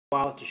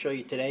Wallet to show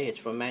you today. It's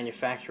from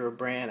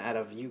Manufacturabrand out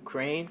of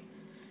Ukraine.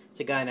 It's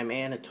a guy named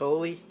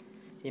Anatoly.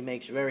 He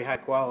makes very high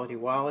quality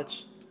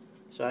wallets.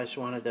 So I just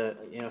wanted to,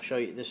 show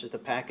you. This is the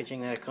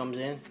packaging that it comes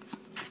in.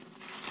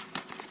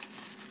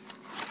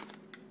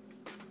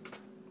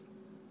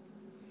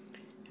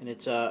 And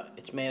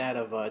it's made out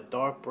of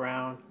dark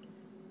brown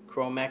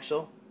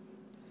chromexcel.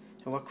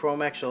 And what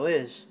chromexcel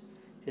is,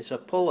 it's a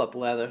pull-up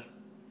leather.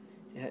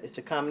 It's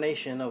a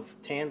combination of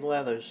tanned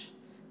leathers.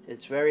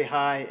 It's very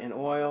high in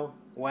oil,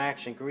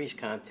 wax, and grease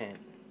content.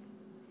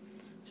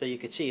 So you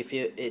can see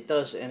it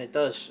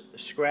does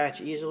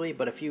scratch easily,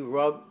 but if you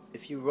rub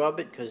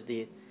it, because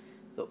the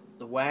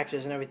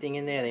waxes and everything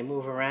in there, they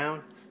move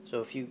around.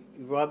 So if you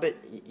rub it,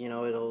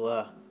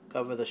 it'll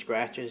cover the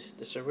scratches.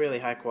 This is a really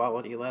high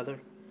quality leather.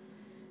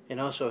 It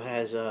also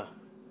has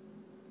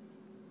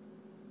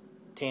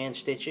tan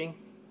stitching,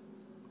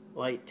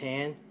 light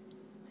tan.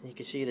 You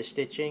can see the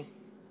stitching.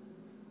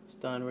 It's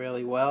done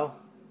really well.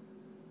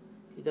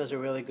 He does a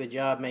really good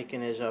job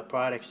making his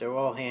products. They're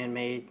all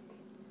handmade.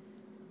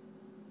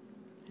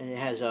 And it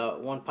has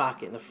one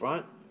pocket in the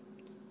front,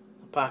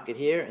 a pocket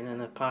here, and then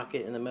a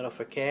pocket in the middle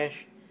for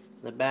cash.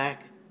 In the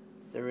back,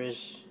 there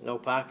is no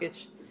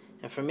pockets.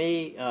 And for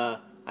me, I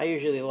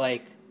usually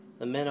like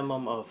the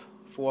minimum of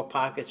 4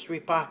 pockets. 3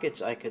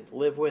 pockets I could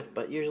live with,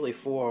 but usually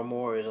 4 or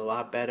more is a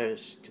lot better,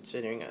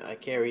 considering I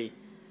carry,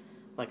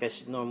 like I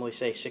normally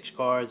say, 6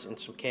 cards and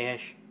some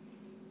cash.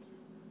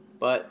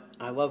 But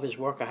I love his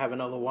work. I have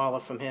another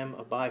wallet from him,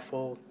 a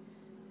bifold,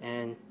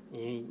 and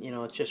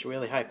it's just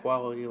really high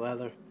quality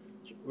leather.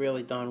 It's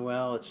really done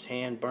well. It's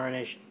hand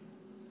burnished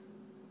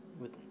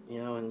with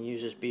and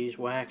uses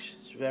beeswax.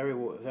 It's very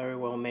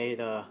well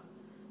made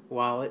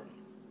wallet.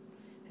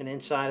 And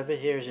inside of it,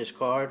 here's his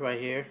card right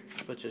here.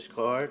 Puts his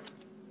card.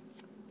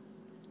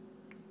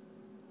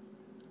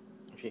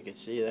 If you can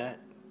see that,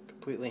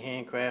 completely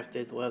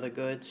handcrafted leather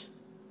goods.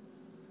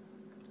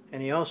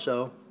 And he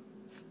also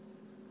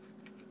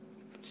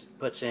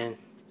puts in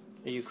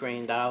a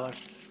Ukraine dollar.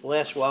 The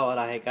last wallet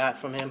I had got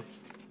from him,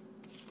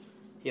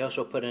 he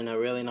also put in a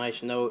really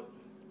nice note.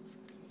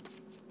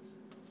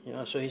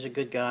 So he's a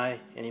good guy,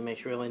 and he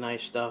makes really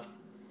nice stuff.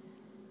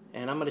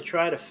 And I'm gonna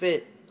try to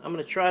fit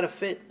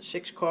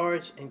 6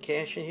 cards and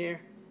cash in here,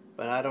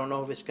 but I don't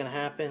know if it's gonna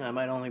happen. I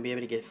might only be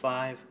able to get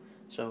 5.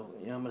 So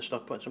I'm gonna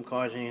start putting some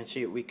cards in here and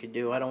see what we could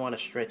do. I don't want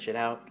to stretch it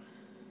out,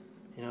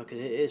 because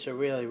it is a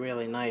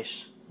really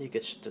nice. You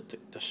could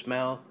the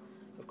smell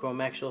of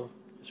chromexcel.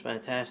 It's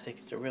fantastic.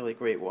 It's a really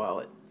great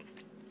wallet.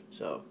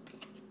 So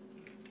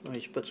let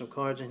me just put some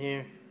cards in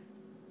here.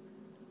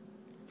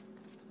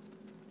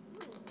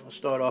 I'll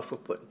start off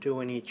with putting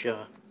 2 in each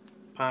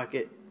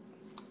pocket.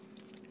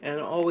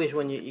 And always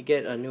when you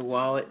get a new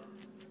wallet,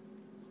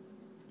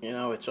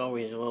 it's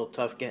always a little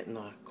tough getting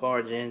the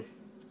cards in.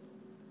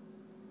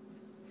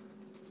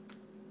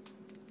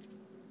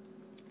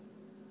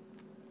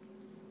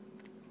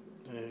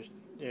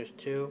 There's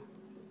 2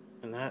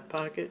 in that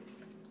pocket.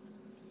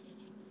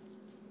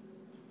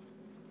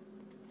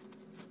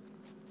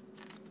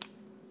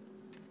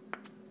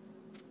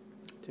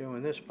 2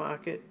 in this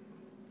pocket.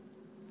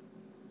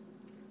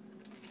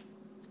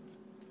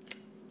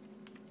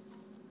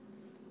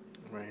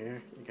 Right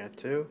here, you got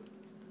 2.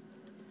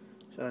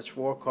 So that's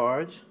 4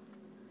 cards.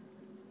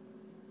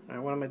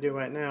 Alright, what I'm going to do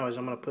right now is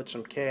I'm going to put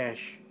some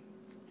cash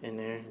in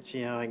there and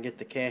see how I can get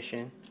the cash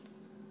in.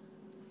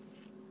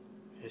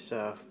 It's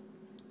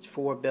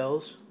 4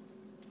 bills.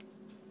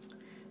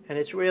 And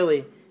it's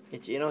really,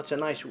 it's a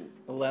nice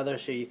leather,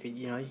 so you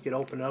could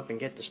open it up and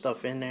get the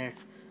stuff in there,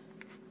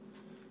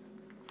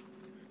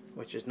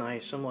 which is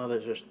nice. Some of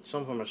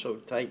them are so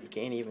tight you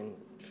can't even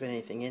fit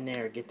anything in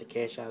there or get the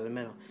cash out of the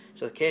middle.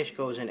 So the cash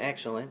goes in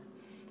excellent.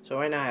 So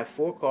right now I have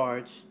 4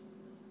 cards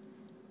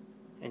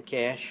and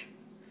cash.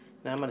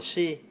 Now I'm going to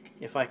see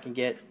if I can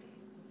get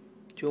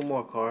 2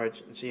 more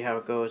cards and see how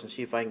it goes, and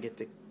see if I can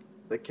get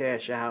the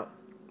cash out.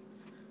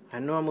 I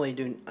normally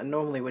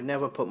would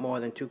never put more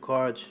than 2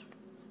 cards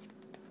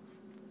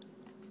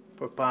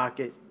per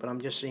pocket, but I'm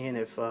just seeing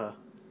if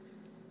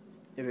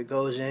it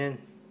goes in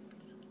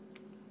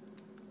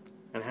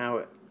and how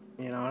it,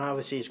 and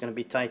obviously it's going to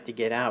be tight to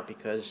get out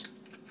because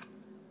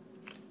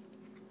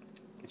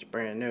it's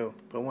brand new.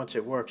 But once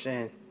it works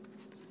in,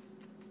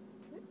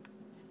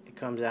 it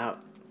comes out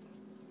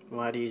a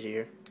lot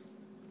easier.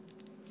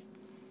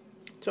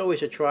 It's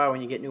always a try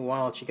when you get new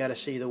wallets. You got to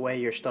see the way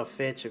your stuff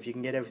fits, if you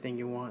can get everything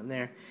you want in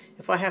there.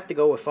 If I have to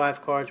go with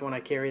 5 cards when I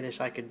carry this,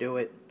 I could do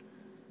it.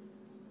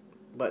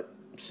 But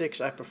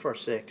 6, I prefer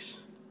 6.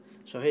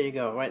 So here you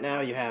go. Right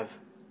now you have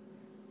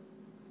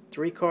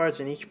 3 cards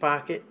in each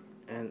pocket,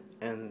 and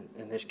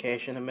there's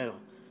cash in the middle.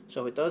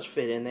 So it does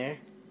fit in there,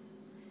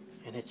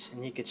 and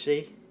you can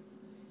see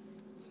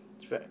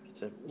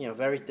it's a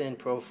very thin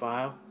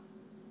profile,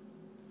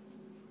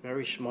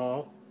 very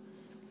small.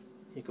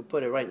 You could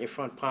put it right in your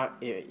front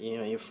pocket,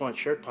 your front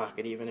shirt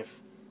pocket, even if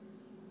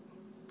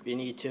you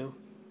need to.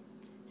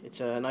 It's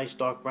a nice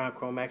dark brown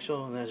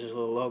chromexcel, and there's his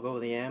little logo,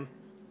 the M.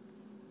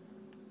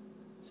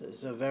 So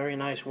it's a very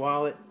nice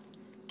wallet.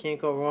 Can't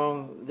go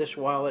wrong. This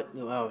wallet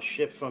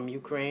shipped from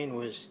Ukraine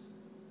was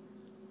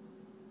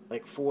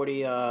like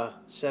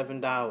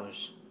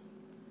 $47.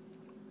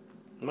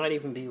 It might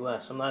even be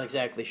less. I'm not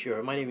exactly sure.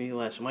 It might even be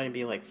less. It might even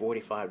be like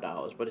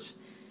 $45, but it's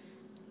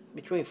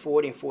between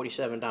 $40 and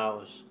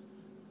 $47.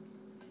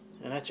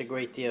 And that's a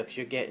great deal because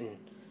you're getting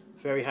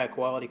very high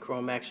quality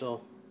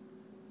chromexcel,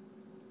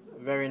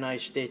 very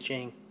nice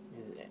stitching.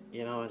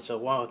 You know, it's a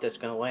wallet that's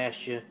going to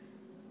last you.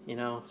 You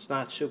know, it's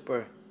not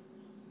super,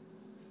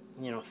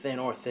 you know, thin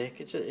or thick.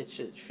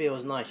 It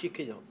feels nice. You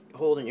could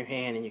hold it in your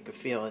hand and you could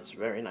feel it's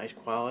very nice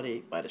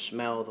quality by the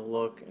smell, the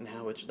look, and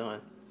how it's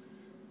done.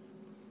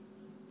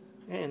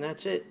 And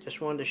that's it. Just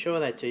wanted to show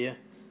that to you.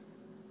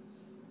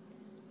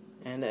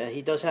 And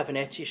he does have an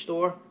Etsy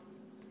store,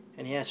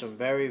 and he has some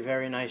very,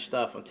 very nice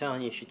stuff. I'm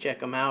telling you, you should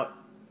check him out.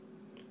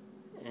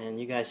 And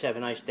you guys have a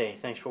nice day.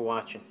 Thanks for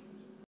watching.